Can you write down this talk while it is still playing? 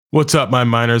What's up, my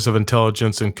miners of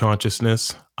intelligence and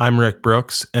consciousness? I'm Rick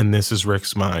Brooks, and this is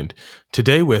Rick's Mind.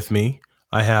 Today with me,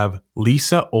 I have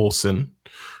Lisa Olson,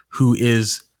 who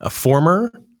is a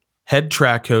former head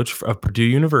track coach of Purdue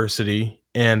University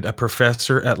and a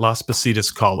professor at Las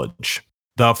Positas College.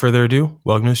 Without further ado,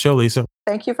 welcome to the show, Lisa.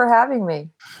 Thank you for having me.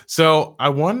 So I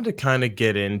wanted to kind of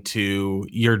get into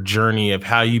your journey of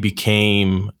how you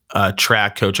became a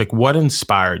track coach. Like, what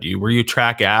inspired you? Were you a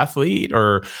track athlete,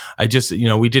 or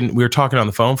we were talking on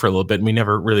the phone for a little bit and we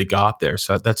never really got there.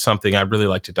 So that's something I'd really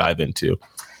like to dive into.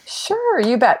 Sure,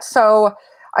 you bet. So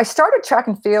I started track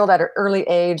and field at an early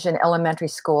age in elementary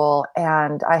school,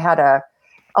 and I had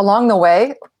along the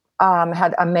way,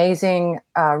 had amazing,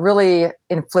 really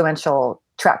influential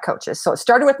track coaches. So it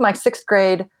started with my sixth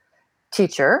grade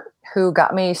teacher who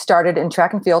got me started in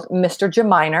track and field, Mr.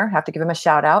 Geminer. Have to give him a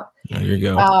shout out. There you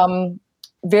go.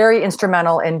 Very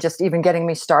instrumental in just even getting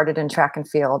me started in track and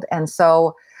field. And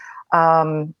so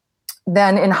then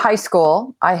in high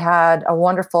school, I had a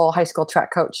wonderful high school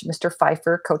track coach, Mr.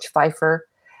 Pfeiffer, Coach Pfeiffer.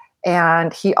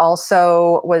 And he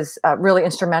also was really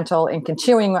instrumental in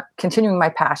continuing my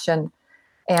passion,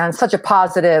 and such a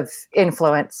positive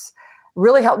influence.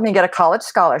 Really helped me get a college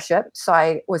scholarship. So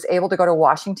I was able to go to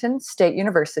Washington State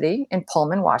University in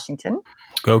Pullman, Washington.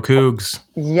 Go Cougs.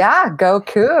 Yeah, go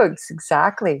Cougs,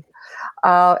 exactly.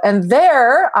 And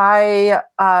there I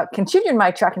continued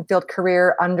my track and field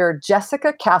career under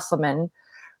Jessica Castleman,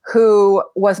 who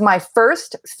was my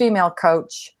first female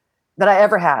coach that I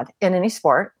ever had in any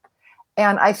sport.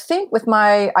 And I think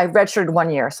I redshirted 1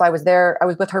 year. So I was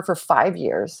with her for 5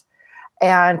 years.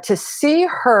 And to see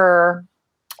her,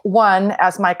 one,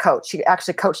 as my coach, she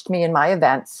actually coached me in my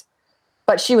events,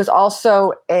 but she was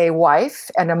also a wife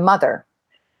and a mother.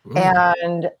 Ooh.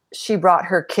 And she brought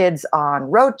her kids on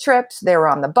road trips. They were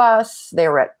on the bus. They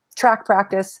were at track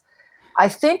practice. I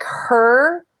think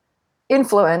her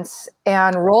influence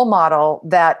and role model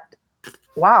that,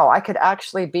 wow, I could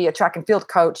actually be a track and field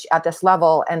coach at this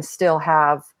level and still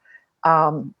have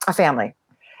a family.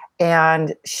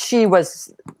 And she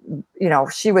was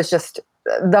just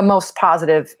the most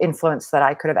positive influence that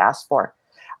I could have asked for.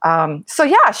 So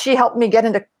yeah, she helped me get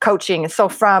into coaching. So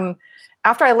from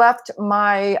after I left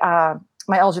my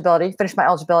finished my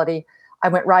eligibility, I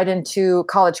went right into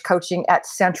college coaching at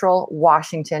Central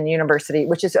Washington University,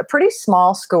 which is a pretty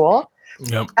small school.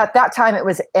 Yep. At that time, it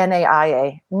was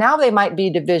NAIA. Now they might be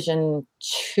Division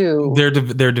II.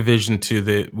 They're Division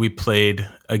II. We played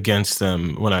against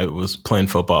them when I was playing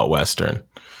football at Western.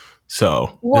 So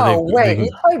whoa, wait! You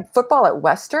played football at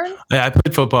Western? Yeah, I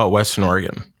played football at Western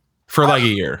Oregon for like a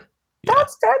year. Yeah.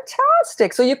 That's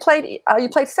fantastic. So you played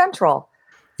Central.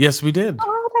 Yes, we did.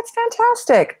 Oh, that's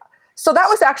fantastic. So that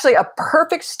was actually a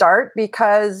perfect start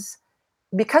because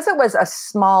it was a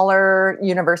smaller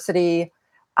university.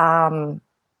 I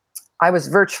was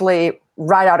virtually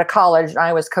right out of college, and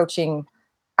I was coaching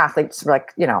athletes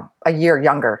like, a year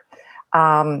younger.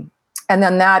 And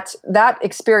then that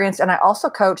experience, and I also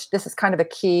coached, this is kind of a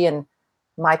key in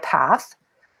my path,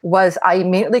 was I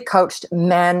immediately coached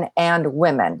men and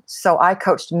women. So I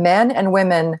coached men and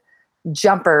women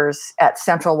jumpers at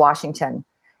Central Washington.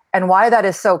 And why that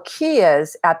is so key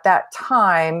is at that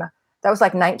time, that was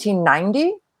like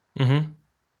 1990, mm-hmm.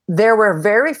 There were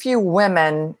very few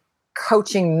women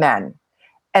coaching men.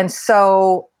 And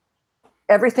so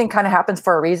everything kind of happens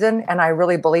for a reason. And I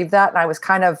really believe that. And I was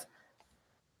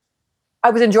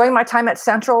enjoying my time at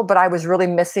Central, but I was really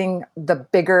missing the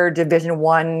bigger Division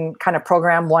I kind of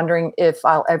program, wondering if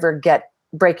I'll ever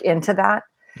break into that.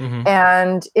 Mm-hmm.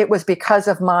 And it was because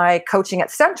of my coaching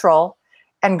at Central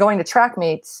and going to track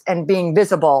meets and being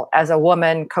visible as a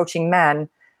woman coaching men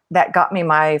that got me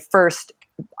my first,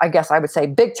 I guess I would say,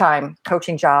 big time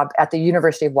coaching job at the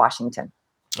University of Washington.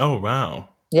 Oh, wow.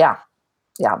 Yeah.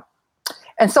 Yeah.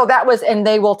 And so that was, and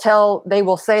they will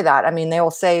say that. I mean, they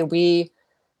will say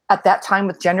at that time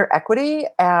with gender equity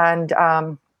and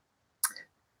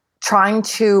trying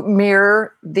to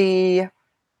mirror the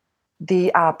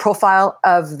profile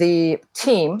of the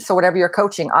team. So whatever you're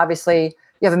coaching, obviously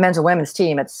you have a men's and women's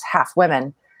team. It's half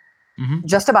women. Mm-hmm.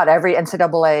 Just about every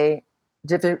NCAA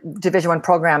Division I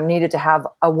program needed to have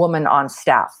a woman on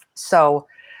staff. So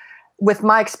with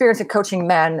my experience in coaching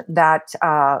men, that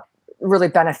really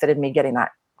benefited me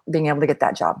being able to get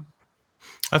that job.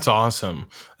 That's awesome.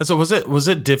 So was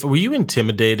it different? Were you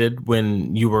intimidated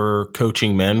when you were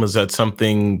coaching men? Was that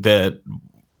something that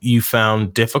you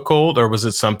found difficult, or was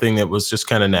it something that was just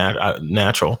kind of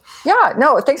natural? Yeah,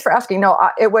 no, thanks for asking. No,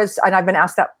 it was, and I've been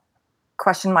asked that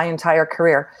question my entire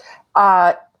career.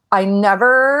 I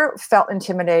never felt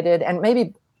intimidated, and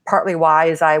maybe partly why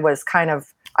is I was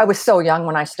so young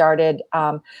when I started,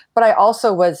 but I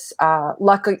also was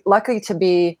lucky to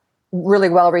be really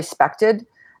well respected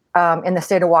in the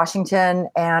state of Washington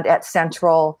and at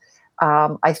Central.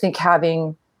 I think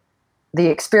having the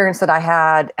experience that I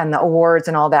had and the awards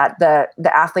and all that,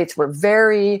 the athletes were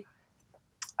very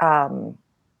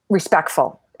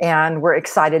respectful and were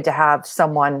excited to have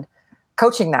someone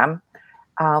coaching them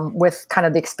with kind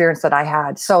of the experience that I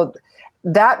had. So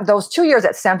those 2 years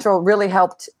at Central really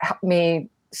helped me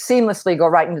seamlessly go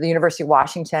right into the University of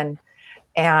Washington.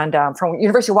 And from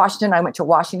University of Washington, I went to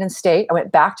Washington State. I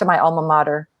went back to my alma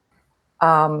mater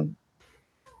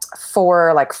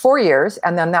for like 4 years.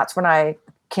 And then that's when I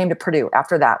came to Purdue.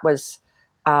 After that was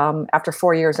after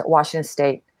 4 years at Washington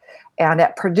State. And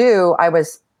at Purdue,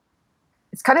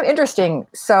 it's kind of interesting.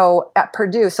 So at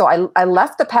Purdue, I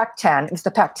left the Pac-10. It was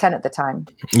the Pac-10 at the time.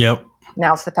 Yep.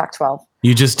 Now it's the Pac-12.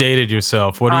 You just dated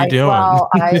yourself. What are you doing? Well,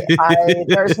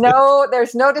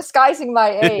 there's no disguising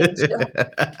my age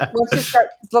once you start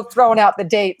throwing out the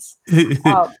dates.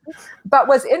 But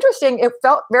what's interesting, it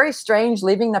felt very strange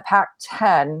leaving the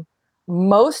Pac-10.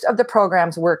 Most of the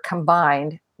programs were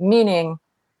combined, meaning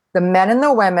the men and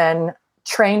the women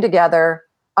trained together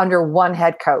under one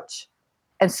head coach.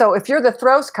 And so if you're the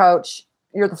throws coach,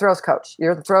 you're the throws coach.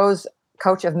 You're the throws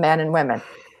coach of men and women,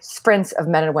 sprints of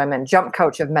men and women, jump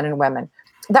coach of men and women.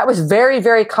 That was very,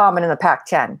 very common in the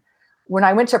Pac-10. When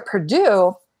I went to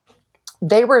Purdue,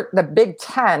 the Big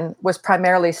Ten was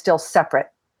primarily still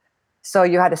separate. So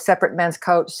you had a separate men's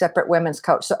coach, separate women's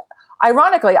coach. So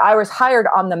ironically, I was hired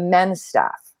on the men's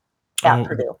staff at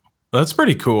Purdue. That's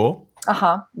pretty cool.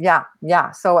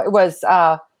 Yeah. So it was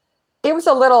a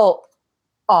little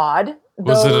odd.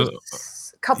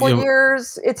 Those couple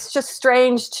years, it's just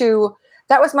strange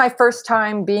that was my first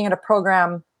time being at a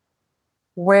program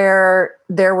where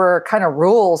there were kind of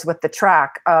rules with the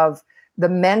track of the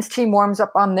men's team warms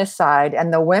up on this side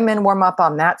and the women warm up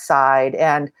on that side.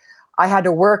 And I had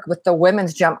to work with the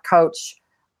women's jump coach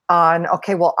on,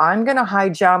 okay, well, I'm going to high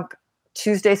jump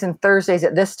Tuesdays and Thursdays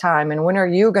at this time. And when are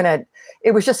you going to,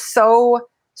 it was just so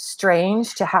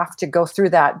strange to have to go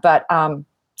through that. But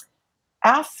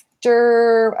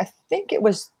after, I think it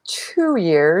was 2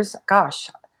 years, gosh,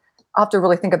 I'll have to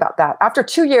really think about that. After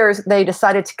 2 years, they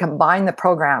decided to combine the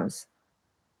programs.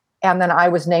 And then I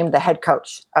was named the head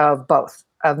coach of both,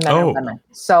 of men and women.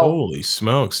 So holy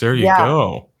smokes, there you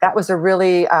go. That was a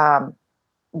really,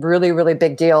 really, really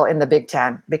big deal in the Big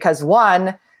Ten because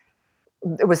one,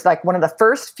 it was like one of the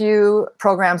first few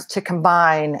programs to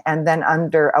combine, and then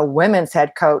under a women's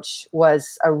head coach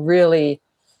was a really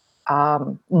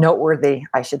noteworthy,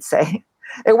 I should say.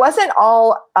 It wasn't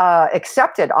all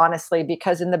accepted, honestly,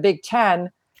 because in the Big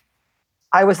Ten,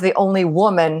 I was the only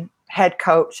woman head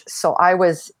coach. So I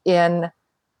was in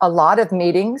a lot of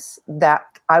meetings that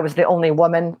I was the only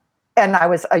woman, and I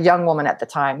was a young woman at the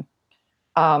time.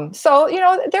 So,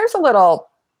 there's a little,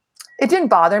 it didn't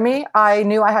bother me. I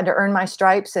knew I had to earn my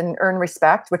stripes and earn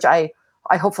respect, which I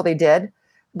hopefully did.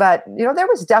 But, there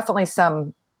was definitely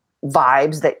some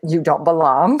vibes that you don't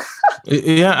belong.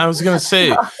 Yeah, I was going to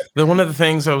say, one of the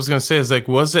things I was going to say is like,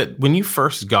 was it, when you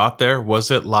first got there,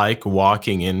 was it like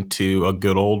walking into a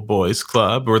good old boys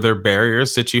club? Were there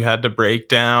barriers that you had to break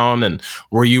down, and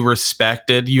were you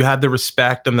respected? You had the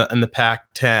respect in the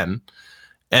Pac-10,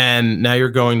 and now you're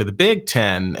going to the Big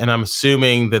Ten, and I'm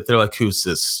assuming that they're like, who's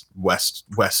this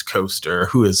West Coaster?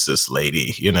 Who is this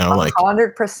lady?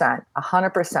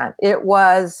 100%. It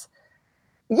was,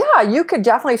 yeah, you could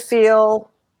definitely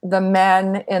feel the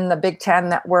men in the Big Ten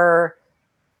that were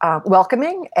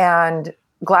welcoming and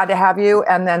glad to have you,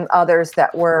 and then others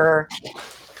that were,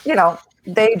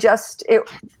 they just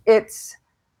it's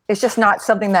just not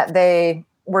something that they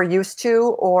were used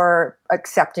to or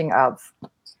accepting of,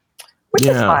 which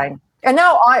is fine. And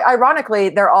now, ironically,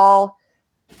 they're all,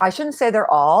 I shouldn't say they're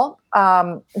all,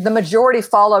 the majority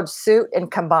followed suit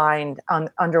and combined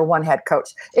under one head coach.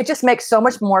 It just makes so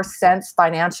much more sense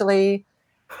financially.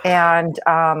 And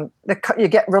you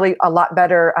get really a lot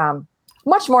better,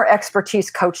 much more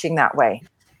expertise coaching that way.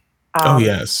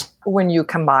 Yes. When you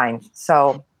combine.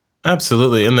 So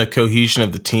absolutely. And the cohesion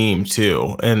of the team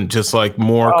too. And just like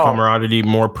more camaraderie,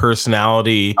 more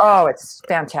personality. Oh, it's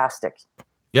fantastic.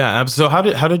 Yeah. So how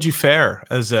did you fare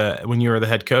when you were the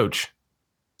head coach?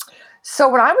 So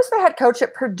when I was the head coach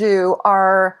at Purdue,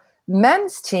 our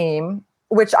men's team,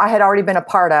 which I had already been a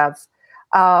part of,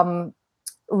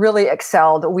 really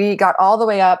excelled. We got all the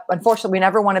way up. Unfortunately, we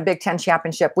never won a Big Ten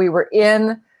championship. We were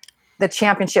in the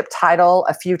championship title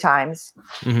a few times.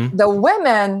 Mm-hmm. The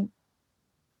women,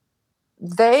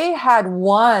 they had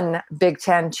won Big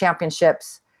Ten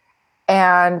championships,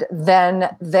 And then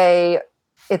they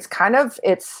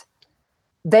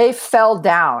fell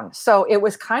down. So it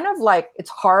was kind of like, it's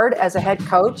hard as a head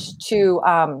coach to,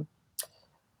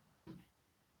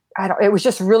 it was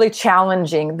just really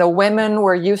challenging. The women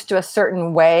were used to a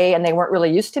certain way and they weren't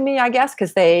really used to me, I guess,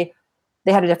 because they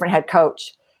had a different head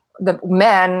coach. The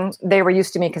men, they were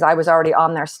used to me because I was already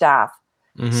on their staff.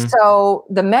 Mm-hmm. So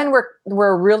the men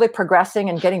were really progressing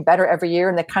and getting better every year,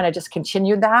 and they kind of just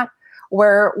continued that.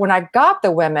 Where when I got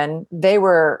the women, they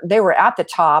were at the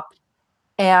top,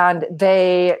 and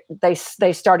they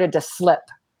started to slip.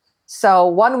 So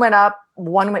one went up,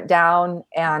 one went down,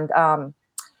 and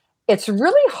it's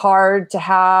really hard to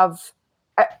have.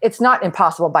 It's not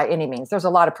impossible by any means. There's a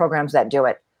lot of programs that do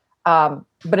it,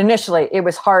 but initially it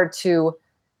was hard to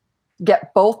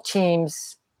get both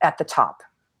teams at the top.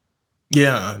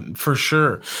 Yeah, for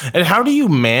sure. And how do you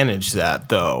manage that,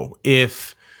 though?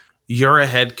 If you're a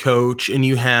head coach and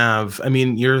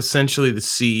you're essentially the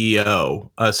CEO,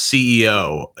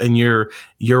 and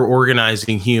you're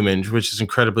organizing humans, which is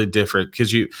incredibly different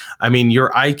because your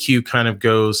IQ kind of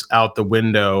goes out the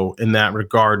window in that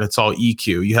regard. It's all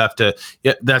EQ. You have to,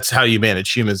 that's how you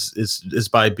manage humans is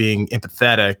by being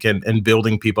empathetic and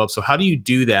building people up. So how do you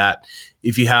do that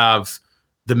if you have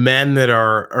the men that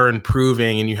are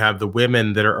improving and you have the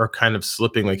women that are kind of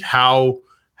slipping? Like how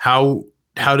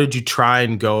did you try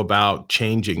and go about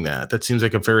changing that? That seems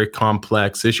like a very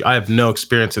complex issue. I have no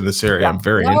experience in this area. Yeah. I'm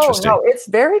very interested. No, it's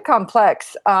very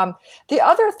complex. The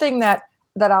other thing that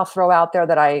I'll throw out there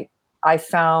that I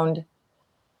found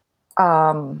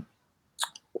a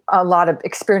lot of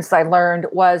experience that I learned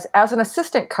was as an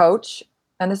assistant coach,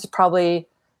 and this is probably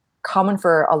common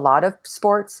for a lot of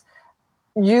sports,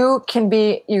 you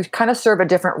kind of serve a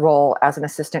different role as an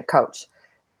assistant coach.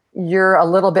 You're a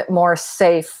little bit more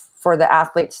safe for the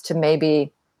athletes to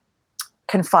maybe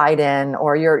confide in,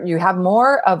 or you have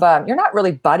more of you're not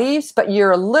really buddies, but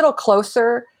you're a little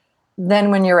closer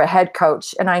than when you're a head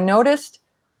coach. And I noticed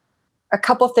a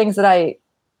couple of things that I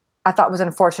thought was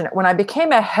unfortunate. When I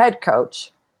became a head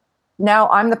coach, now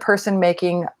I'm the person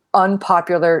making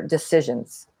unpopular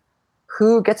decisions.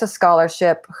 Who gets a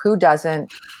scholarship, who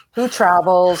doesn't, who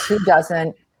travels, who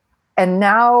doesn't. And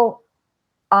now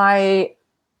I'm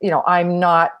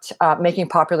not making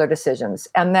popular decisions.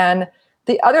 And then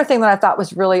the other thing that I thought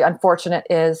was really unfortunate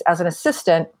is, as an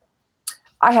assistant,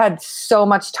 I had so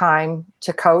much time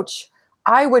to coach.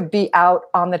 I would be out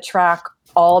on the track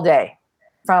all day,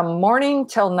 from morning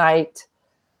till night,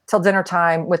 till dinner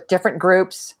time, with different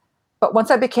groups. But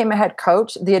once I became a head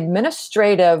coach, the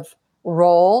administrative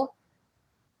role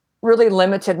really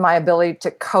limited my ability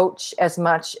to coach as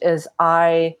much as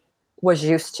I was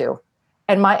used to.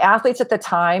 And my athletes at the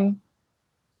time,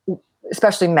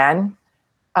 especially men,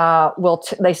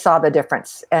 they saw the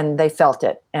difference and they felt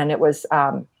it. And it was,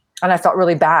 and I felt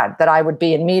really bad that I would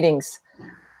be in meetings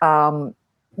when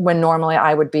normally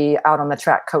I would be out on the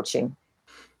track coaching.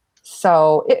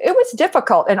 So it was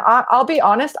difficult. And I'll be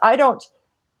honest,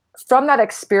 from that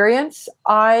experience,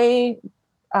 and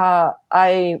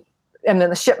then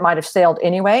the ship might have sailed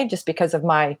anyway, just because of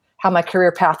how my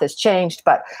career path has changed.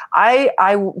 But I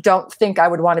don't think I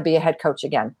would want to be a head coach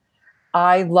again.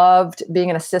 I loved being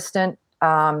an assistant.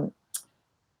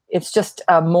 It's just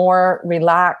a more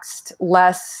relaxed,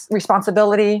 less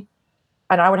responsibility,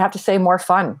 and I would have to say more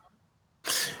fun.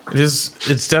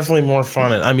 It's definitely more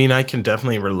fun. I can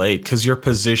definitely relate, because your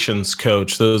positions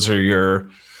coach, those are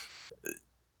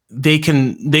they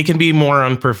can be more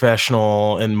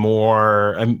unprofessional and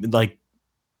more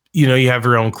you have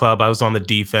your own club. I was on the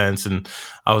defense, and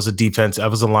I was a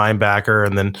linebacker.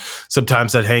 And then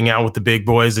sometimes I'd hang out with the big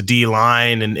boys, the D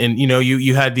line. And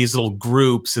you had these little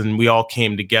groups, and we all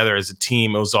came together as a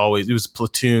team. It was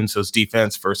platoon. So it was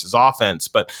defense versus offense,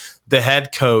 but the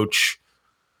head coach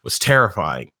was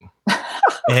terrifying.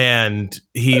 And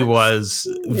he was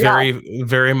very,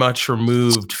 very much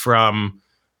removed from,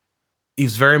 he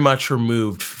wasn't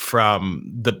removed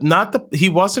from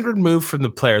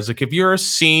the players. Like, if you're a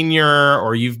senior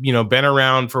or you've been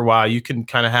around for a while, you can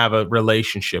kind of have a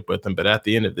relationship with him. But at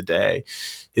the end of the day,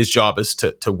 his job is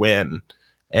to win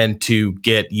and to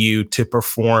get you to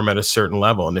perform at a certain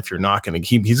level. And if you're not going to,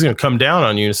 he's going to come down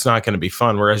on you. It's not going to be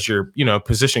fun. Whereas your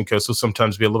position coach will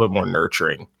sometimes be a little bit more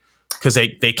nurturing, because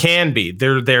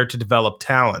they're there to develop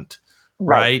talent.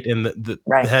 Right. And the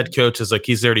head coach is like,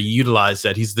 he's there to utilize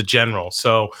that. He's the general.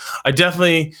 So I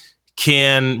definitely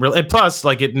and plus,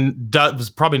 like, was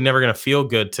probably never going to feel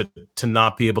good to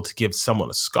not be able to give someone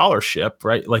a scholarship,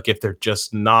 right? Like, if they're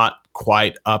just not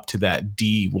quite up to that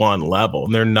D1 level,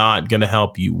 and they're not going to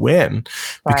help you win,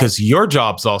 because your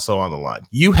job's also on the line.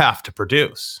 You have to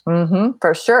produce.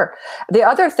 For sure. The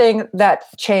other thing that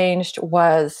changed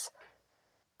was,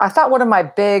 I thought one of my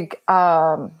big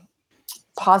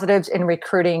positives in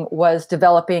recruiting was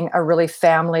developing a really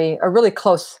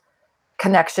close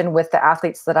connection with the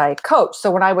athletes that I coach. So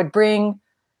when I would bring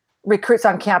recruits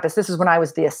on campus, this is when I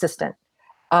was the assistant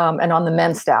and on the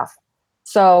men's staff.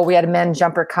 So we had a men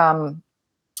jumper come,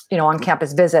 on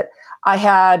campus visit. I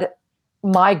had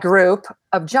my group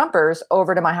of jumpers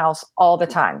over to my house all the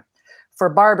time for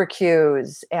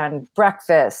barbecues and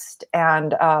breakfast.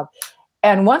 And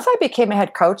once I became a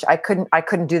head coach, I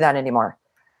couldn't do that anymore.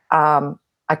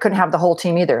 I couldn't have the whole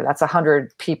team either. That's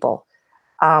 100 people.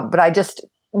 But I just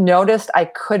noticed I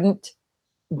couldn't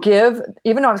give,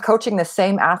 even though I was coaching the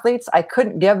same athletes, I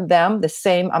couldn't give them the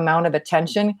same amount of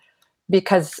attention,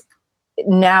 because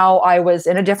now I was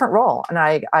in a different role and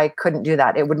I couldn't do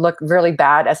that. It would look really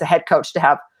bad as a head coach to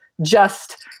have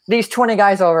just these 20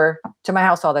 guys over to my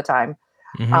house all the time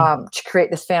to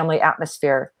create this family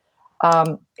atmosphere.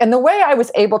 And the way I was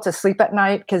able to sleep at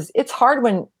night, because it's hard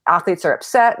when athletes are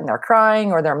upset and they're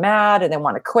crying or they're mad and they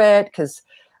want to quit, because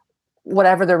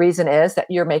whatever the reason is that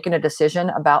you're making a decision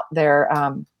about their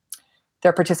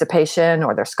participation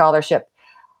or their scholarship.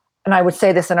 And I would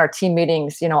say this in our team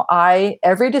meetings,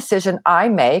 every decision I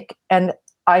make, and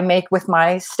I make with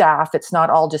my staff, it's not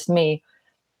all just me,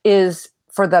 is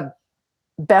for the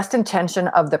best intention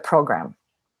of the program.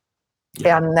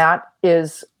 Yeah. And that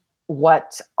is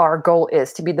what our goal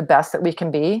is, to be the best that we can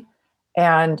be.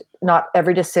 And not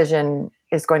every decision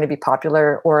is going to be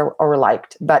popular or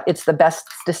liked, but it's the best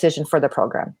decision for the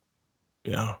program.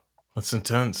 Yeah, that's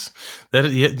intense. That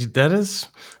is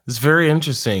very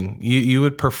interesting. You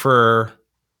would prefer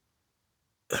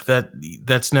that.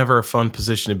 That's never a fun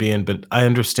position to be in, but I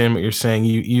understand what you're saying.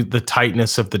 You the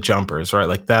tightness of the jumpers, right?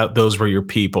 Like that, those were your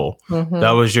people.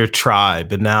 That was your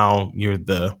tribe, and now you're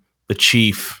the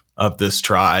chief of this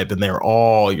tribe, and they're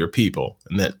all your people,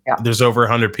 and that there's over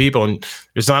 100 people, and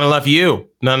there's not enough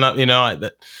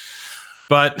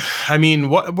but I mean,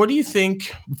 what do you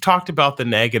think? We've talked about the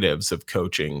negatives of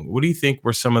coaching. What do you think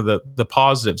were some of the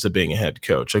positives of being a head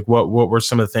coach? Like what were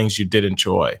some of the things you did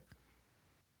enjoy?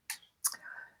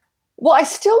 Well, I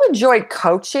still enjoyed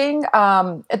coaching.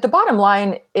 At the bottom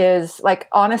line is, like,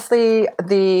 honestly,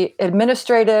 the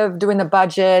administrative, doing the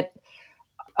budget,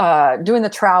 doing the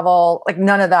travel, like,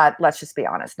 none of that, let's just be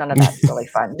honest, none of that's really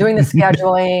fun. Doing the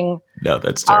scheduling. No,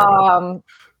 that's terrible.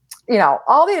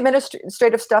 All the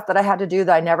administrative stuff that I had to do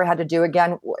that I never had to do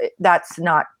again, that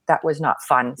was not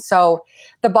fun. So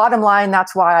the bottom line,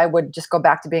 that's why I would just go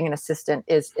back to being an assistant,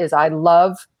 is I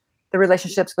love the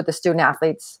relationships with the student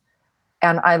athletes.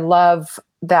 And I love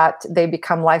that they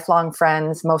become lifelong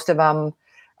friends. Most of them,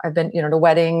 I've been, to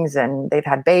weddings, and they've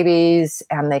had babies,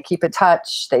 and they keep in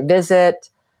touch, they visit.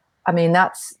 I mean,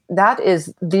 that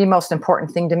is the most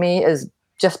important thing to me, is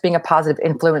just being a positive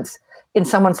influence in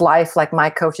someone's life, like my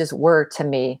coaches were to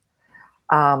me.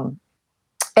 And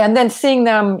then seeing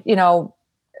them,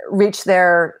 reach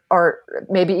their, or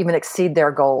maybe even exceed their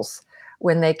goals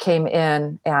when they came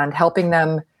in, and helping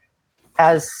them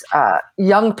as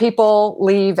young people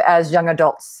leave as young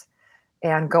adults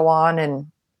and go on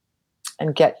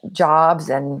and get jobs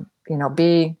and,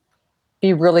 be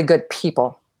really good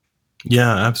people.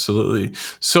 Yeah, absolutely.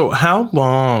 So how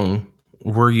long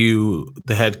were you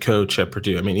the head coach at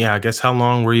Purdue? I mean, I guess, how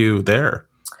long were you there?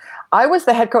 I was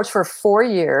the head coach for 4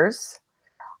 years.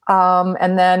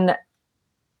 And then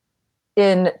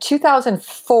in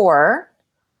 2004,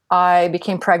 I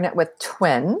became pregnant with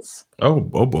twins. Oh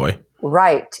boy.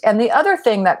 Right. And the other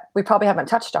thing that we probably haven't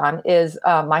touched on is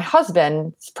my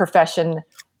husband's profession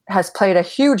has played a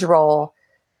huge role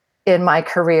in my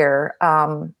career,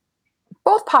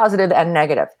 both positive and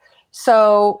negative.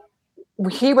 So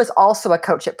he was also a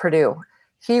coach at Purdue.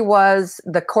 He was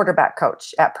the quarterback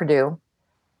coach at Purdue,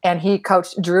 and he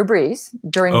coached Drew Brees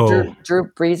during Drew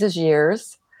Brees'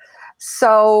 years.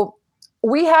 So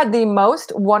we had the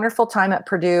most wonderful time at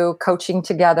Purdue, coaching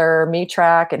together, me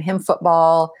track and him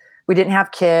football. We didn't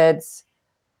have kids.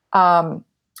 And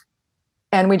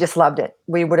we just loved it.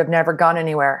 We would have never gone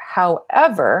anywhere.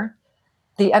 However,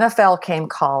 the NFL came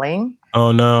calling.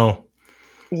 Oh, no.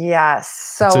 Yes.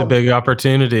 So it's a big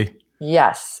opportunity.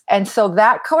 Yes. And so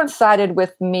that coincided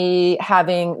with me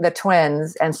having the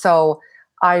twins. And so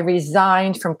I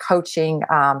resigned from coaching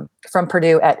from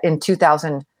Purdue in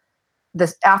 2000.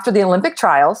 After the Olympic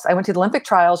trials, I went to the Olympic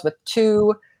trials with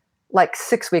 2 like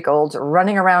 6-week-olds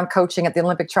running around coaching at the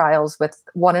Olympic trials with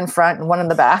one in front and one in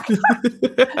the back.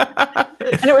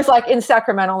 And it was like in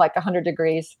Sacramento, like 100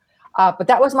 degrees. But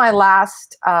that was my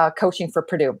last coaching for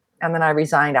Purdue. And then I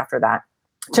resigned after that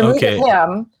to move with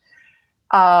him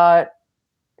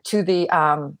to the,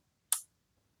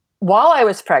 while I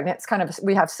was pregnant. It's kind of,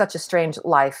 we have such a strange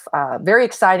life, very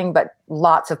exciting, but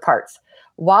lots of parts.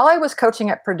 While I was coaching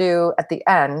at Purdue at the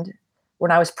end, when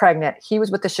I was pregnant, he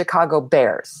was with the Chicago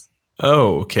Bears.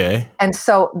 Oh, okay. And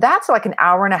so that's like an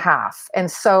hour and a half. And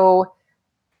so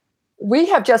we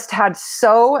have just had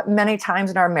so many times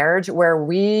in our marriage where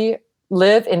we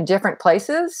live in different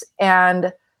places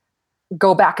and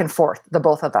go back and forth, the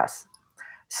both of us.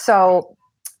 So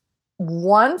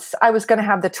once I was going to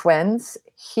have the twins,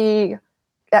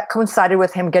 that coincided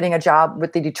with him getting a job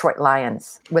with the Detroit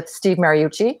Lions with Steve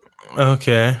Mariucci.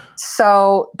 Okay.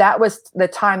 So that was the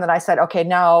time that I said, okay,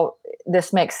 now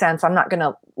this makes sense. I'm not going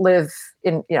to live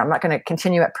in, I'm not going to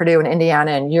continue at Purdue in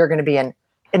Indiana, and you're going to be in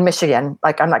Michigan.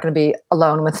 Like, I'm not going to be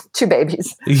alone with 2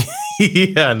 babies.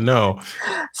 Yeah, no.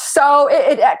 So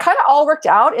it kind of all worked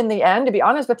out in the end, to be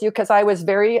honest with you, because I was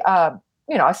very,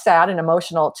 sad and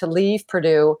emotional to leave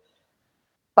Purdue,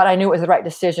 but I knew it was the right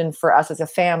decision for us as a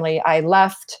family. I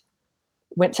left,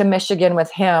 went to Michigan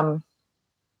with him,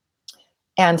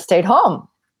 and stayed home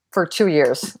for 2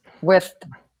 years with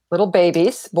little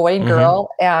babies, boy and girl.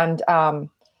 And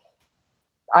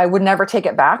I would never take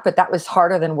it back, but that was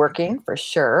harder than working for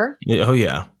sure. Oh,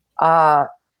 yeah.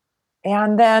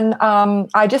 And then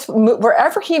I just moved,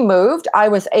 wherever he moved, I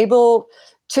was able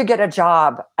to get a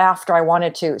job after I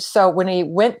wanted to. So when he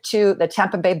went to the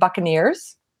Tampa Bay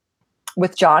Buccaneers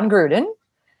with John Gruden.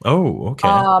 Oh, okay.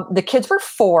 The kids were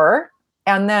 4.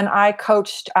 And then I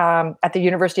coached at the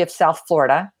University of South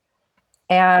Florida,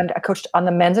 and I coached on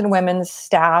the men's and women's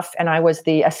staff, and I was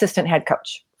the assistant head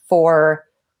coach for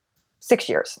 6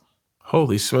 years.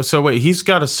 Holy smokes. So wait, he's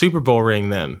got a Super Bowl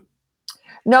ring then?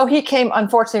 No, he came,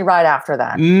 unfortunately, right after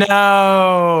that.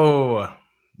 No.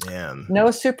 Man.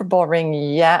 No Super Bowl ring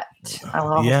yet.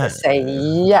 I'll have to say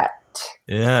yet.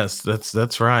 Yes,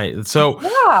 that's right. So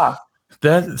yeah.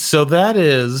 That's a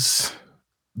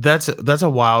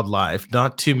wild life.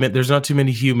 There's not too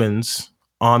many humans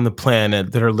on the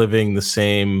planet that are living the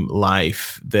same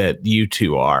life that you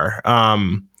two are.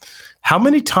 How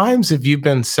many times have you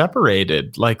been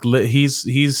separated? Like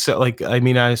he's like, I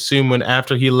mean, I assume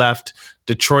after he left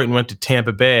Detroit and went to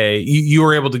Tampa Bay, you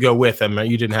were able to go with him.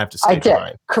 You didn't have to stay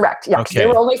behind. Correct. Yeah. Okay. They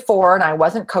were only 4 and I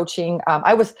wasn't coaching.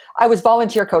 I was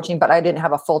volunteer coaching, but I didn't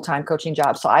have a full-time coaching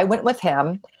job. So I went with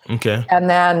him. Okay. And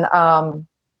then,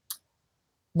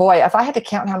 boy, if I had to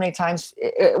count how many times,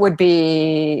 it would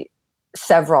be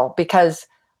several, because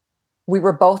we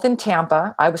were both in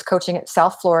Tampa. I was coaching at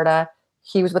South Florida.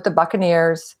 He was with the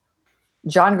Buccaneers.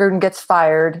 John Gruden gets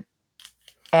fired,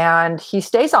 and he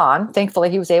stays on. Thankfully,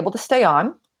 he was able to stay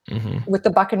on with the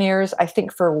Buccaneers, I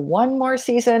think, for 1 more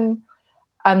season.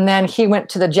 And then he went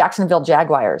to the Jacksonville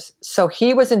Jaguars. So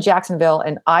he was in Jacksonville,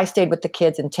 and I stayed with the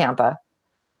kids in Tampa.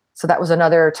 So that was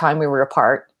another time we were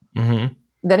apart. Mm-hmm.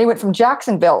 Then he went from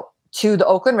Jacksonville to the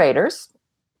Oakland Raiders.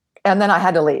 And then I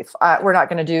had to leave. We're not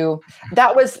going to do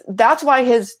that. That's why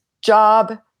his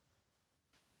job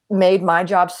made my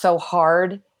job so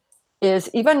hard, is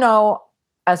even though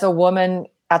as a woman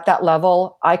at that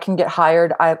level, I can get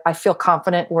hired. I feel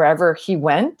confident wherever he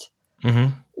went. Mm-hmm.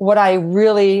 What I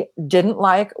really didn't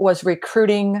like was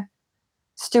recruiting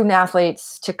student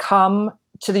athletes to come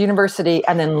to the university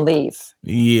and then leave.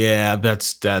 Yeah,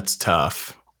 that's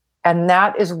tough. And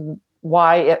that is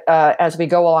why, as we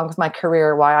go along with my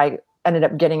career, why I ended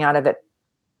up getting out of it.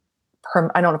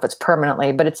 I don't know if it's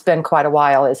permanently, but it's been quite a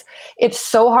while. It's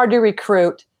so hard to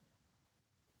recruit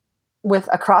with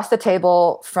across the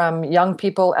table from young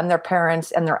people and their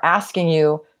parents, and they're asking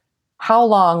you, how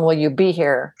long will you be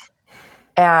here?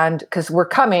 And because we're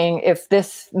coming, if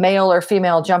this male or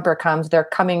female jumper comes, they're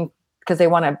coming because they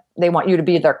want you to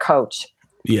be their coach.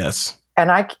 Yes.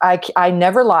 And I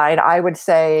never lied. I would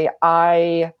say,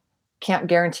 I can't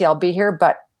guarantee I'll be here,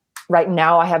 but right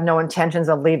now I have no intentions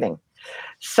of leaving.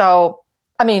 So,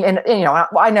 I mean, and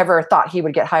I never thought he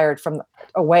would get hired from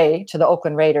away to the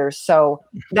Oakland Raiders. So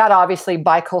that obviously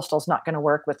bi-coastal is not going to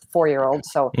work with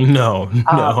 4-year-olds. So no.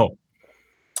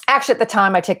 Actually, at the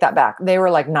time, I take that back. They were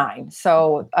like 9.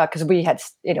 So, because we had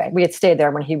stayed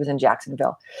there when he was in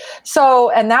Jacksonville. So,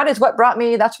 and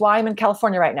that's why I'm in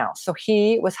California right now. So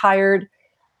he was hired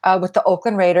with the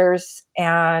Oakland Raiders,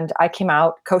 and I came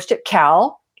out, coached at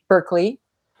Cal, Berkeley,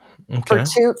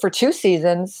 for 2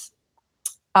 seasons.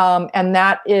 And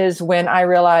that is when I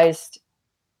realized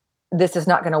this is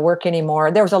not going to work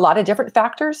anymore. There was a lot of different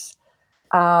factors.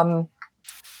 Um,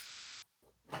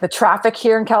 the traffic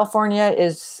here in California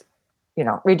is,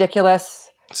 ridiculous.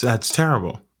 So that's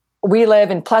terrible. We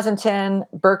live in Pleasanton.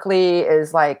 Berkeley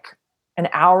is like an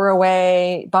hour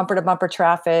away, bumper to bumper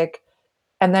traffic.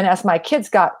 And then as my kids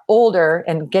got older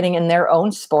and getting in their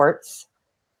own sports,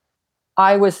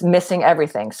 I was missing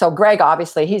everything. So Greg,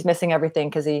 obviously, he's missing everything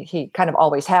because he kind of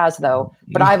always has, though.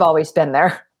 But I've always been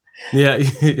there. Yeah.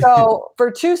 So for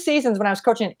 2 seasons when I was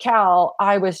coaching at Cal,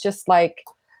 I was just like,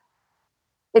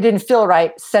 it didn't feel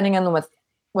right sending them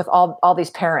with all these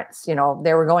parents. They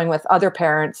were going with other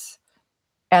parents.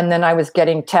 And then I was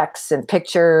getting texts and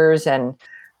pictures and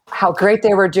how great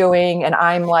they were doing. And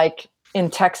I'm like in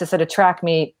Texas at a track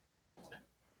meet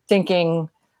thinking,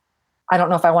 I don't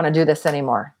know if I want to do this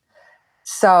anymore.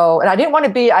 So, and I didn't want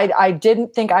to be, I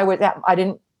didn't think I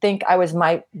was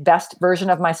my best version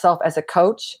of myself as a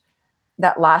coach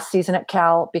that last season at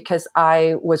Cal, because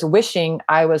I was wishing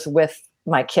I was with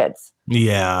my kids.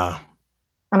 Yeah.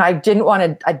 And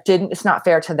it's not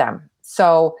fair to them.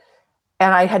 So,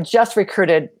 and I had just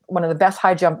recruited one of the best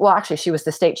high jump. Well, actually, she was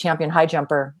the state champion high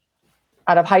jumper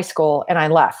out of high school, and I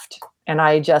left. And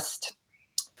I just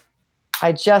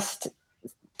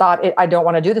thought, I don't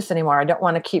want to do this anymore. I don't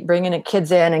want to keep bringing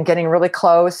kids in and getting really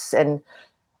close, and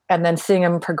then seeing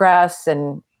them progress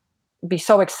and be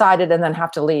so excited, and then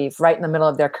have to leave right in the middle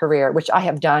of their career, which I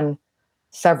have done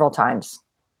several times.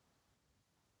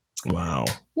 Wow.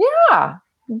 Yeah.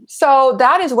 So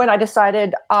that is when I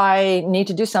decided I need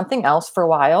to do something else for a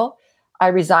while. I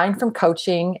resigned from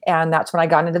coaching, and that's when I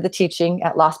got into the teaching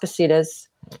at Las Positas,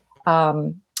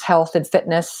 health and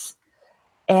fitness.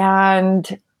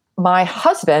 And my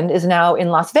husband is now in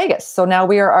Las Vegas. So now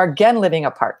we are again living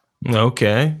apart.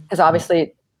 Okay. Because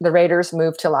obviously the Raiders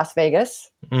moved to Las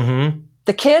Vegas. Mm-hmm.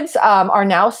 The kids are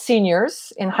now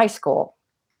seniors in high school.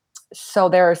 So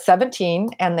they're 17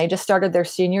 and they just started their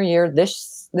senior year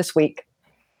this week.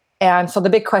 And so the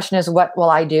big question is, what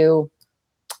will I do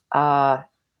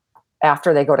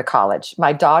after they go to college?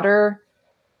 My daughter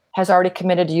has already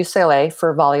committed to UCLA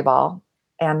for volleyball.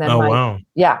 And then wow.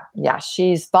 Yeah.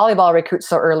 She's volleyball recruits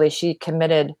so early. She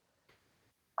committed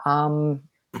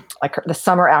like the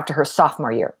summer after her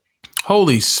sophomore year.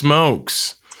 Holy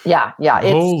smokes. Yeah.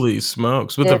 Holy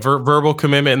smokes. With a verbal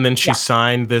commitment, and then she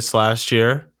signed this last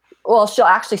year? Well, she'll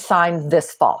actually sign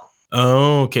this fall.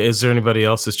 Oh, okay. Is there anybody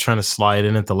else that's trying to slide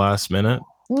in at the last minute?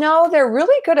 No, they're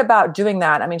really good about doing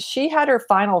that. I mean, she had her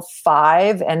final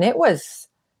 5, and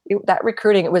that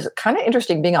recruiting, it was kind of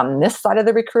interesting being on this side of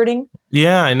the recruiting.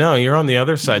 Yeah, I know. You're on the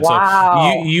other side.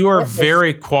 Wow. So you are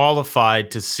very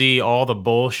qualified to see all the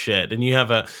bullshit, and you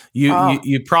have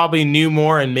you probably knew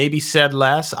more and maybe said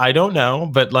less. I don't know,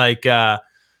 but like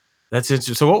that's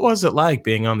interesting. So what was it like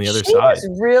being on the other side? She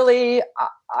was really,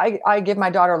 I give my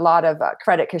daughter a lot of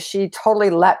credit, because she totally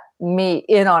let me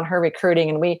in on her recruiting,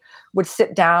 and we would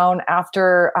sit down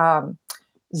after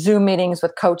Zoom meetings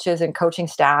with coaches and coaching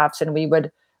staffs, and we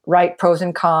would write pros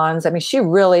and cons. I mean, she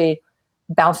really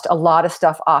bounced a lot of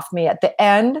stuff off me. At the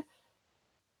end,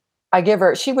 I give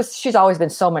her, she's always been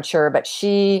so mature, but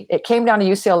it came down to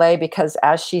UCLA because,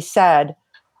 as she said,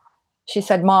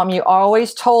 Mom, you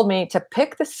always told me to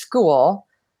pick the school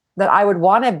that I would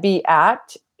want to be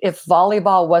at if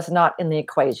volleyball was not in the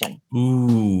equation.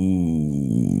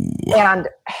 Ooh. And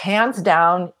hands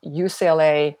down,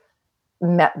 UCLA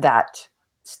met that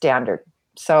standard.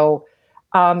 So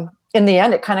in the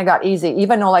end, it kind of got easy,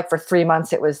 even though like for 3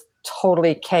 months it was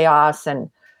totally chaos and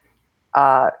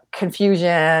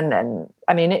confusion. And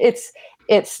I mean, it's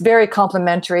very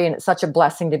complimentary, and it's such a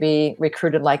blessing to be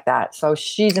recruited like that. So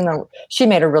she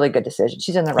made a really good decision.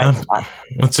 She's in the right spot.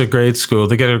 That's a great school.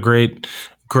 They get a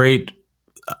great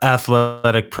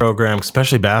athletic program,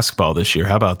 especially basketball this year.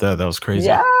 How about that? That was crazy.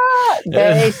 Yeah,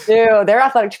 they do. Their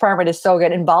athletic department is so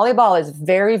good. And volleyball is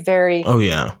very, very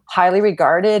highly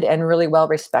regarded and really well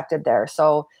respected there.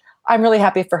 So I'm really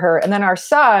happy for her. And then our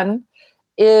son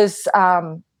is,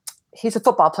 he's a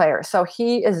football player. So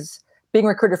he is being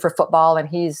recruited for football, and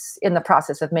he's in the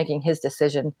process of making his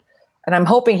decision. And I'm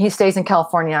hoping he stays in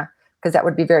California, because that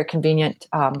would be very convenient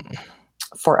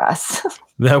for us.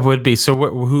 That would be. So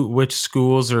which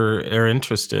schools are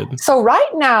interested? So right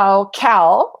now,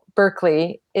 Cal,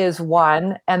 Berkeley is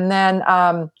one. And then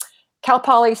Cal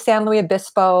Poly, San Luis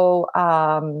Obispo,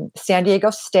 San Diego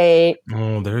State.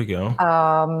 Oh, there you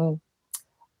go.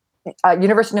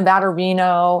 University of Nevada,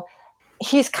 Reno.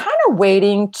 He's kind of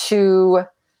waiting to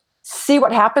see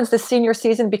what happens this senior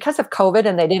season because of COVID,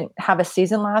 and they didn't have a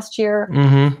season last year.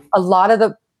 Mm-hmm. A lot of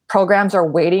the programs are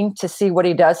waiting to see what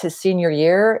he does his senior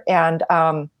year. And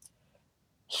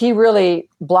he really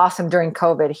blossomed during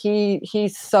COVID.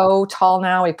 He's so tall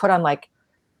now. He put on like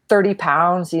 30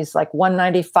 pounds. He's like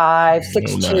 195,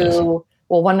 6'2", nice.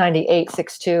 well, 198,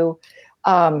 6'2".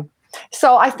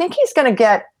 So I think he's going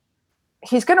to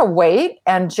wait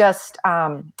and just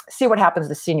see what happens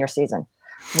this senior season,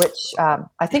 which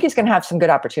I think he's going to have some good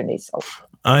opportunities.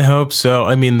 I hope so.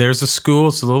 I mean, there's a school,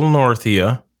 it's a little north of you,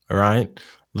 all right? A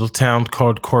little town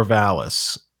called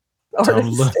Corvallis. Tell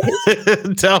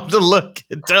him to look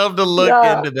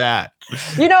into that.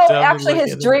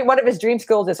 Actually, one of his dream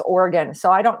schools is Oregon. So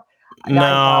I don't.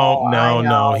 No.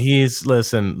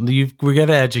 We got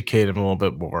to educate him a little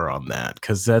bit more on that,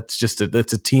 because that's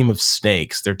a team of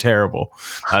snakes. They're terrible.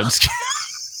 I'm just kidding.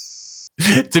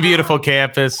 It's a beautiful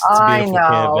campus. I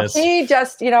know. He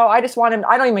just, I just want him.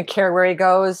 I don't even care where he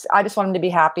goes. I just want him to be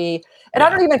happy. And I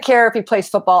don't even care if he plays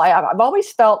football. I've always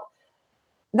felt,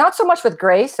 not so much with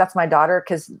Grace, that's my daughter,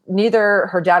 because neither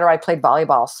her dad or I played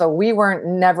volleyball. So we were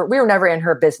never in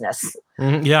her business.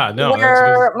 Mm-hmm. Yeah, no.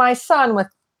 Where my son with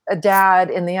a dad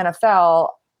in the NFL,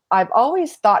 I've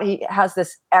always thought he has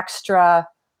this extra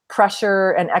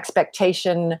pressure and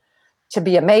expectation to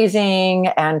be amazing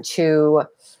and to,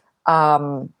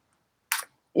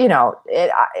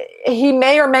 he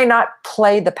may or may not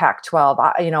play the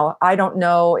Pac-12. I don't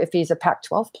know if he's a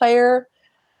Pac-12 player.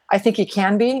 I think he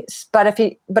can be, but if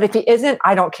he isn't,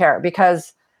 I don't care,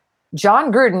 because John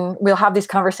Gruden, we'll have these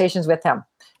conversations with him.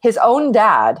 His own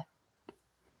dad,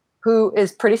 who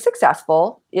is pretty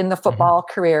successful in the football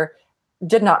career,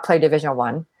 did not play Division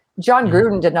I. John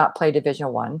Gruden did not play Division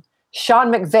I.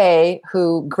 Sean McVay,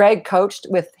 who Greg coached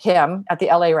with him at the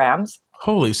LA Rams.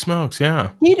 Holy smokes, yeah.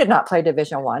 He did not play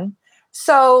Division I.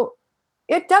 So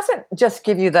it doesn't just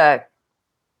give you the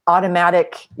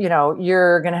automatic,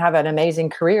 you're going to have an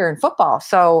amazing career in football.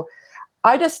 So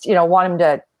I just, want him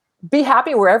to be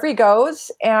happy wherever he goes.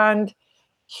 And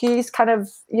he's kind of,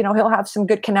 he'll have some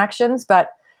good connections, but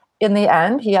in the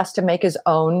end, he has to make his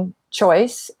own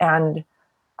choice. And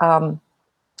I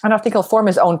think he'll form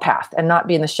his own path and not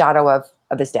be in the shadow of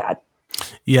his dad.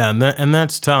 Yeah. And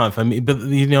that's tough. I mean, but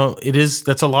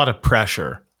that's a lot of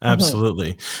pressure.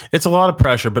 Absolutely. It's a lot of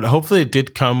pressure, but hopefully it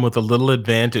did come with a little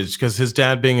advantage, because his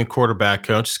dad being a quarterback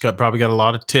coach, he's probably got a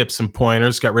lot of tips and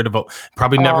pointers, got rid of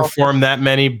never formed that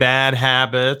many bad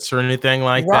habits or anything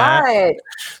like that. Right.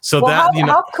 So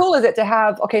how cool is it to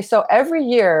have, so every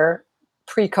year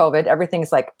pre-COVID,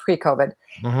 everything's like pre-COVID,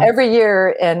 every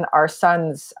year in our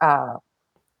son's,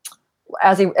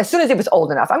 as soon as he was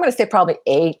old enough, I'm going to say probably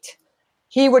 8,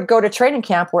 he would go to training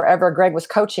camp wherever Greg was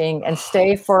coaching and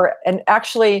stay and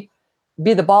actually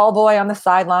be the ball boy on the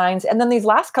sidelines. And then these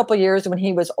last couple of years when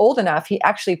he was old enough, he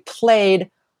actually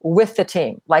played with the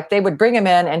team. Like they would bring him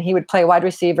in and he would play wide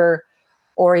receiver,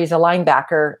 or he's a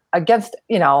linebacker against,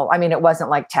 it wasn't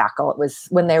like tackle. It was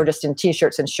when they were just in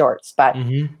t-shirts and shorts. But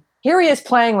here he is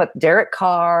playing with Derek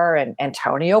Carr and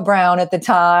Antonio Brown at the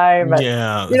time.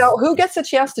 Yeah. Who gets a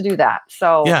chance to do that?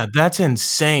 So yeah, that's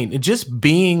insane. Just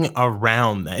being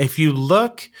around that. If you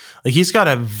look, like, he's got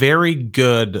a very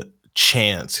good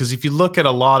chance, because if you look at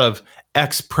a lot of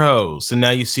ex-pros and now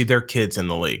you see their kids in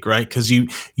the league, right? Because you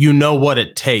know what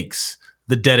it takes.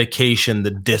 The dedication,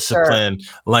 the discipline,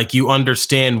 like you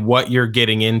understand what you're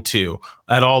getting into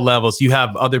at all levels. You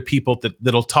have other people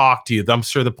that'll talk to you. I'm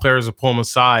sure the players will pull them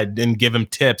aside and give them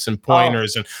tips and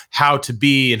pointers and how to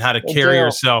be and how to carry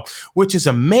yourself, which is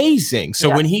amazing. So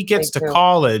when he gets to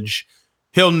college,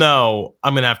 he'll know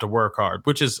I'm going to have to work hard,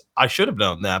 which is, I should have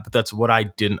known that, but that's what I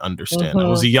didn't understand. I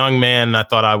was a young man and I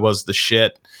thought I was the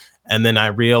shit. And then I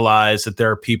realized that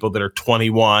there are people that are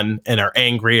 21 and are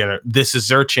angry and this is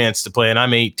their chance to play. And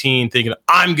I'm 18 thinking,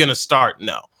 I'm going to start.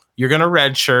 No, you're going to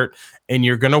redshirt and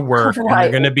you're going to work and you're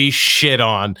going to be shit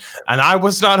on. And I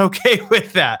was not okay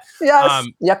with that. Yes,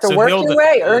 you have to work your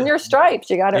way, earn your stripes.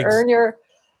 You got to earn your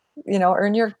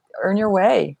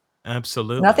way.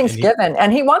 Absolutely. Nothing's given.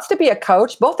 And he wants to be a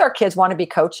coach. Both our kids want to be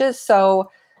coaches. So,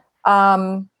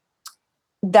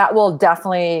 that will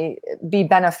definitely be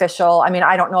beneficial. I mean,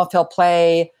 I don't know if he'll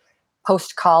play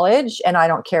post-college, and I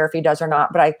don't care if he does or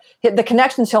not, but the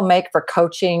connections he'll make for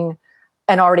coaching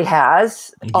and already has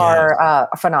are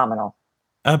phenomenal.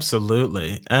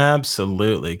 Absolutely.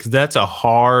 Because that's a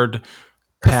hard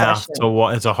path to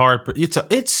walk.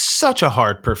 It's such a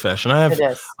hard profession.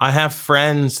 I have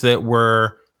friends that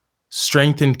were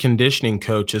strength and conditioning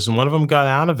coaches, and one of them got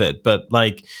out of it, but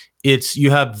like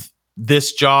you have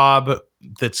this job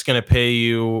that's going to pay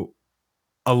you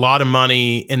a lot of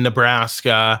money in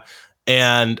Nebraska,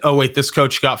 and oh wait, this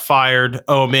coach got fired.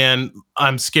 Oh man,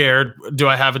 I'm scared. Do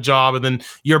I have a job? And then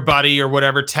your buddy or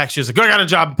whatever texts you, like, I got a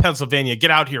job in Pennsylvania.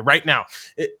 Get out here right now.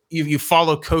 You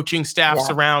follow coaching staffs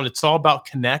around. It's all about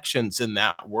connections in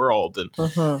that world, and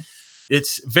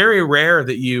it's very rare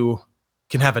that you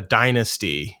can have a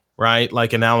dynasty, right?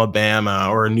 Like in Alabama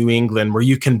or New England, where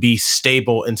you can be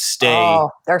stable and stay. Oh,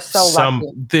 they're so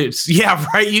lucky. Yeah,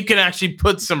 right. You can actually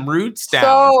put some roots down.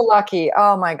 So lucky.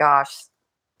 Oh my gosh.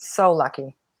 So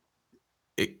lucky.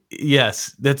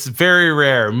 Yes, that's very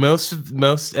rare.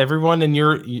 Most everyone in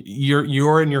your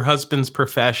and your husband's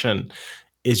profession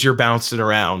is you're bouncing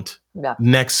around. Yeah.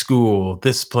 Next school,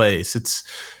 this place.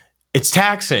 It's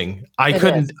taxing. I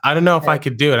don't know if I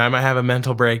could do it. I might have a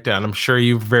mental breakdown. I'm sure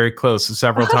you're very close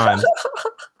several times.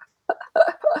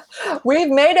 We've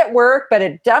made it work, but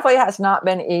it definitely has not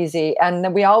been easy.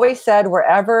 And we always said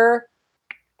wherever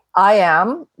I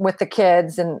am with the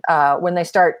kids and when they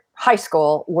start high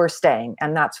school, we're staying.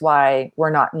 And that's why we're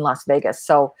not in Las Vegas.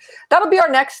 So that'll be our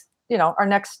next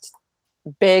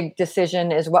big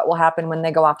decision is what will happen when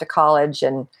they go off to college.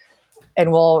 And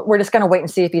we're just going to wait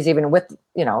and see if he's even with,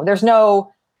 there's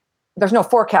no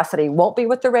forecast that he won't be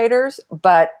with the Raiders,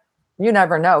 but you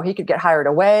never know. He could get hired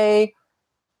away.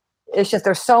 It's just,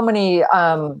 there's so many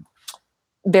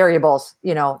variables,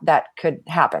 that could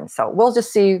happen. So we'll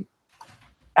just see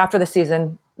after the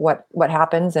season what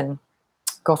happens and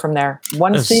go from there.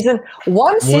 One season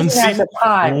at a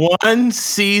time. One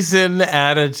season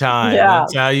at a time. Yeah.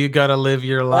 That's how you got to live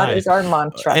your life. That is our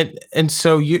mantra. And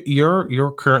so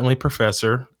you're currently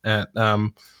professor at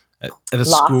a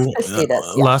school,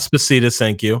 Las Positas.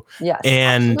 Thank you. Yes.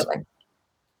 And absolutely.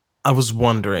 I was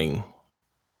wondering,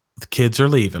 the kids are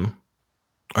leaving.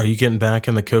 Are you getting back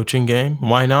in the coaching game?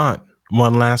 Why not?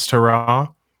 One last hurrah.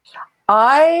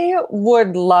 I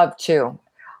would love to.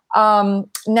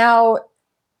 Now,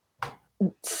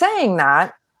 saying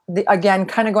that, again,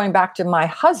 kind of going back to my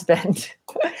husband,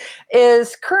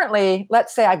 is currently,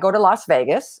 let's say I go to Las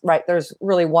Vegas, right? There's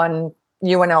really one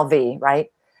UNLV,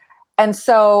 right? And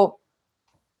so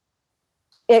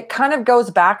it kind of goes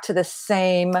back to the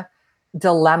same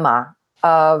dilemma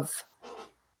of,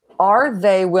 are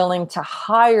they willing to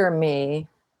hire me?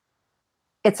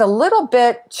 It's a little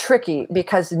bit tricky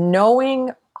because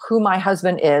knowing who my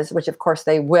husband is, which of course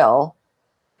they will,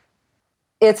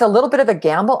 it's a little bit of a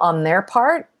gamble on their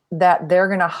part that they're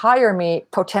going to hire me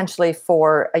potentially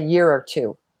for a year or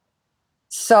two.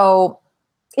 So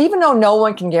even though no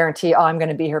one can guarantee, I'm going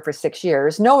to be here for 6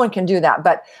 years, no one can do that.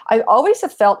 But I always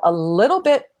have felt a little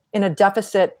bit in a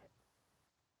deficit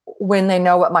when they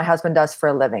know what my husband does for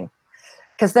a living.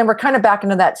 Because then we're kind of back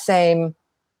into that same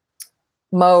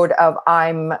mode of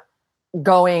I'm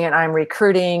going and I'm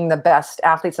recruiting the best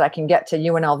athletes that I can get to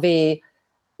UNLV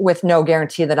with no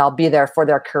guarantee that I'll be there for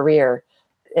their career.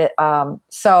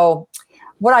 So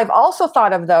what I've also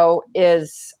thought of, though,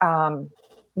 is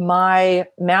my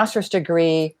master's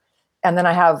degree, and then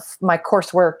I have my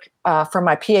coursework for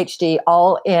my PhD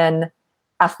all in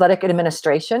athletic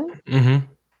administration. Mm-hmm.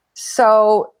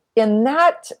 So in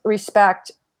that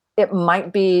respect, it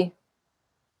might be,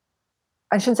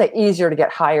 I shouldn't say easier to get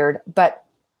hired, but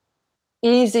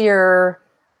easier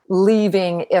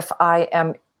leaving if I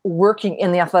am working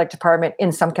in the athletic department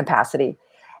in some capacity.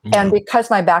 Yeah. And because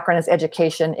my background is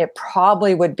education, it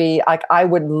probably would be like, I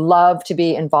would love to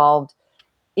be involved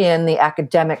in the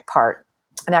academic part,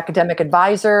 an academic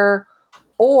advisor,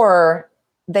 or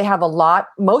they have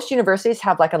most universities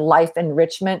have like a life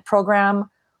enrichment program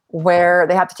where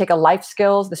they have to take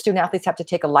the student athletes have to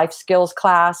take a life skills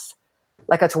class,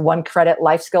 like it's a 1 credit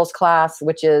life skills class,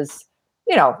 which is,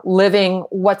 living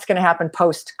what's going to happen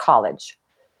post college.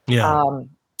 Yeah.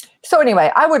 So anyway,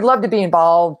 I would love to be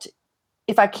involved.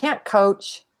 If I can't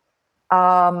coach,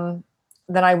 then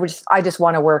I just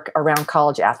want to work around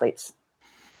college athletes.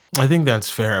 I think that's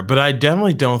fair, but I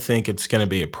definitely don't think it's going to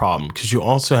be a problem because you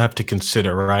also have to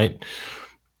consider, right?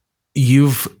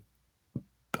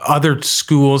 Other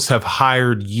schools have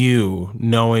hired you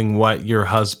knowing what your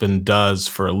husband does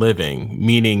for a living,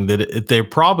 meaning that they're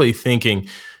probably thinking,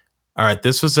 all right,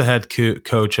 this was the head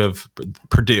coach of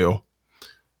Purdue.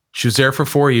 She was there for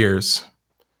 4 years.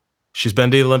 She's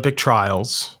been to the Olympic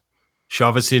trials. She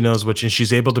obviously knows and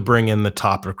she's able to bring in the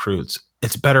top recruits.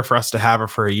 It's better for us to have her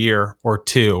for a year or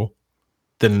two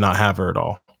than not have her at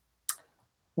all.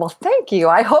 Well, thank you.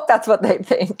 I hope that's what they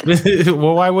think.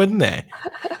 Well, why wouldn't they?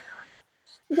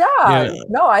 Yeah.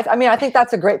 No, I mean, I think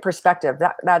that's a great perspective.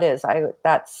 I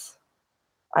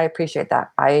appreciate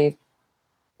that. I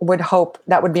would hope,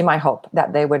 that would be my hope,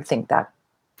 that they would think that.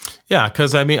 Yeah,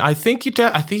 because I mean, I think you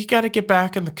got to get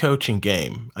back in the coaching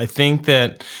game. I think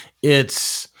that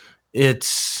it's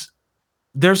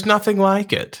there's nothing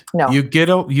like it. No. You get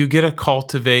to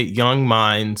cultivate young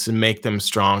minds and make them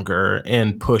stronger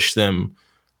and push them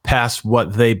past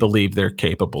what they believe they're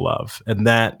capable of, and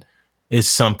that is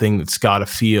something that's got to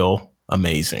feel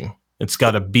amazing. It's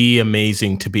got to be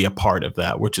amazing to be a part of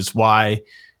that, which is why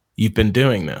you've been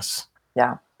doing this.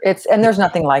 Yeah. And there's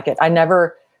nothing like it. I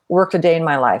never worked a day in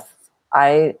my life.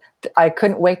 I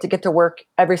couldn't wait to get to work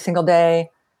every single day.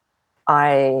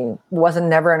 I wasn't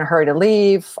never in a hurry to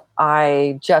leave.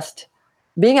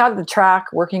 Being out at the track,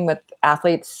 working with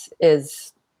athletes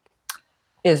is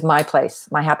my place,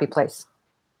 my happy place.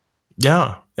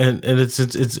 Yeah. And it's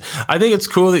I think it's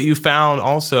cool that you found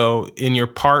also in your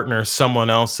partner someone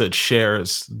else that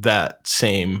shares that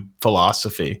same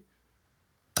philosophy.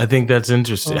 I think that's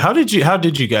interesting. How did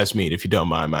you guys meet, if you don't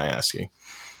mind my asking?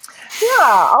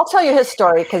 Yeah, I'll tell you his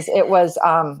story because it was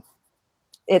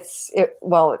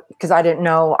because I didn't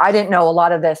know a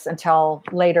lot of this until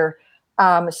later.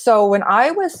 So when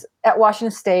I was at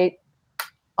Washington State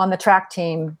on the track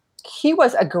team, he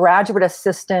was a graduate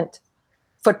assistant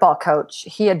football coach.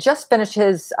 He had just finished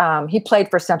he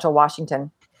played for Central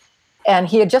Washington, and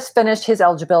he had just finished his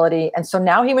eligibility. And so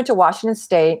now he went to Washington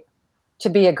State to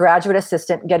be a graduate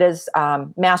assistant, get his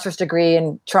master's degree,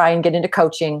 and try and get into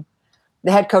coaching.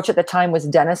 The head coach at the time was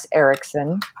Dennis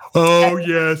Erickson. Oh,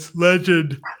 yes.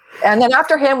 Legend. And then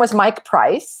after him was Mike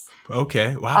Price.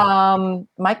 Okay. Wow.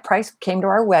 Mike Price came to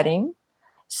our wedding.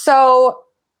 So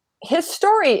his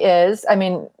story is,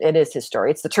 it is his story.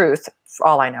 It's the truth, for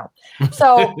all I know.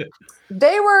 So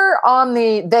they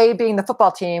being the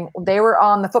football team, they were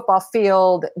on the football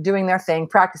field doing their thing,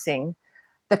 practicing.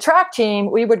 The track team,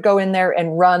 we would go in there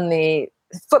and run the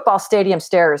football stadium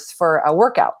stairs for a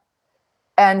workout.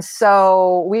 And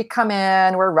so we come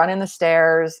in, we're running the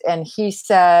stairs, and he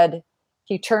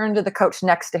turned to the coach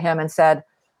next to him and said,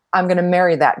 "I'm going to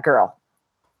marry that girl."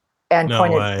 And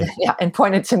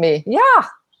pointed to me. Yeah.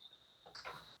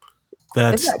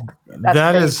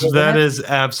 That is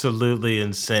absolutely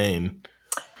insane.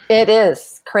 It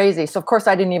is crazy. So of course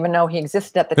I didn't even know he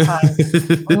existed at the time.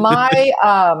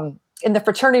 In the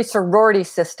fraternity sorority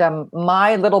system,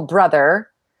 my little brother,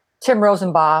 Tim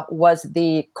Rosenbaugh, was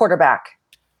the quarterback.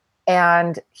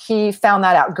 And he found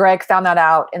that out. Greg found that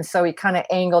out. And so he kind of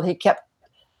angled. He kept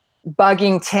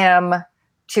bugging Tim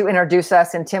to introduce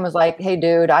us. And Tim was like, "Hey,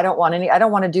 dude, I don't want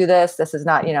to do this. This is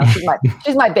not,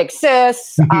 she's my big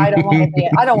sis. I don't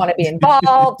want to be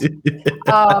involved."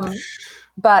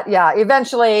 But yeah,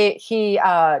 eventually he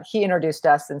introduced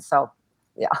us. And so,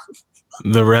 yeah.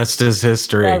 The rest is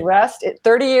history.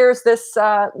 30 years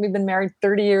we've been married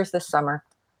 30 years this summer.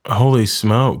 Holy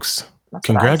smokes. That's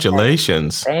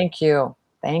congratulations. Thank you.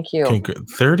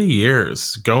 30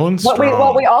 years going strong.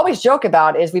 What we always joke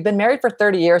about is we've been married for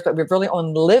 30 years, but we've really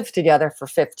only lived together for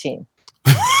 15.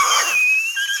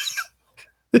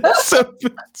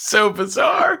 so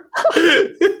bizarre.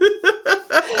 We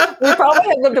probably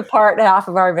have lived apart half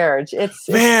of our marriage. It's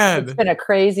been a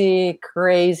crazy,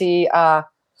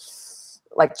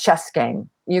 like chess game.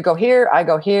 You go here, I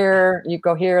go here, you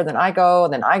go here, then I go,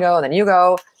 then you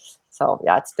go. So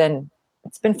yeah, it's been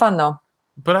fun though.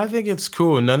 But I think it's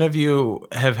cool. None of you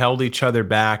have held each other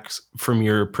back from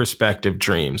your prospective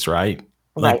dreams, right?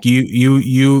 Like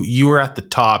you were at the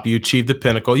top. You achieved the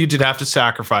pinnacle. You did have to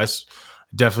sacrifice.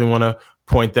 Definitely want to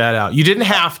point that out. You didn't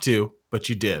have to, but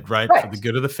you did, right? For the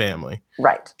good of the family.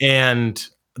 Right. And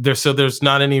there's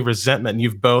not any resentment.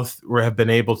 You've both have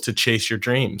been able to chase your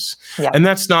dreams. Yeah. And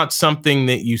that's not something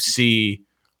that you see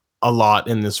a lot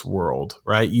in this world,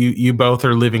 right? You both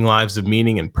are living lives of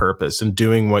meaning and purpose and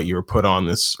doing what you were put on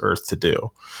this earth to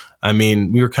do. I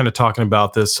mean, we were kind of talking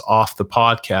about this off the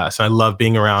podcast. I love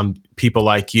being around people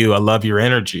like you. I love your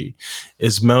energy.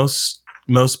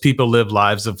 Most people live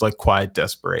lives of like quiet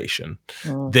desperation.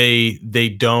 They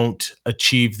don't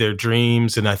achieve their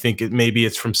dreams, and I think maybe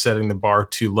it's from setting the bar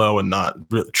too low and not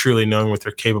truly knowing what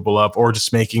they're capable of, or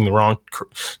just making the wrong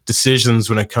decisions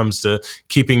when it comes to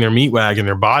keeping their meat wagon,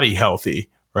 their body healthy,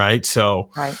 right? So,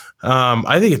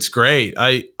 I think it's great.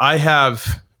 I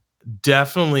have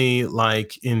definitely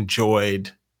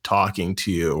enjoyed talking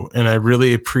to you, and I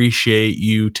really appreciate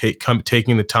you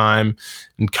taking the time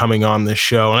and coming on this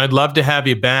show. And I'd love to have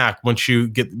you back once you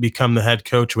become the head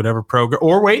coach, whatever program,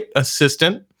 or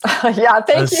assistant. Yeah,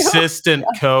 thank you. Assistant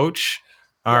coach.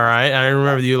 All right. I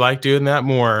remember you like doing that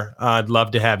more. I'd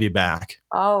love to have you back.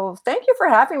 Oh, thank you for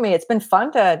having me. It's been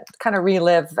fun to kind of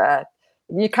relive.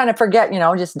 You kind of forget,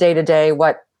 just day to day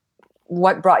what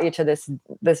brought you to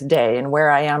this day and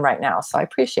where I am right now. So I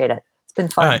appreciate it. It's been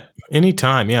fun.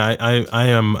 Anytime. Yeah, I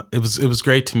am. It was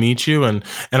great to meet you, and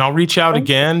I'll reach out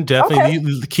again. Definitely.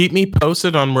 You keep me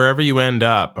posted on wherever you end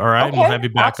up. All right. Okay. We'll have you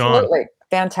back on. Absolutely.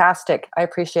 Fantastic. I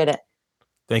appreciate it.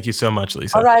 Thank you so much,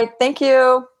 Lisa. All right. Thank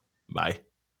you. Bye.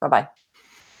 Bye-bye.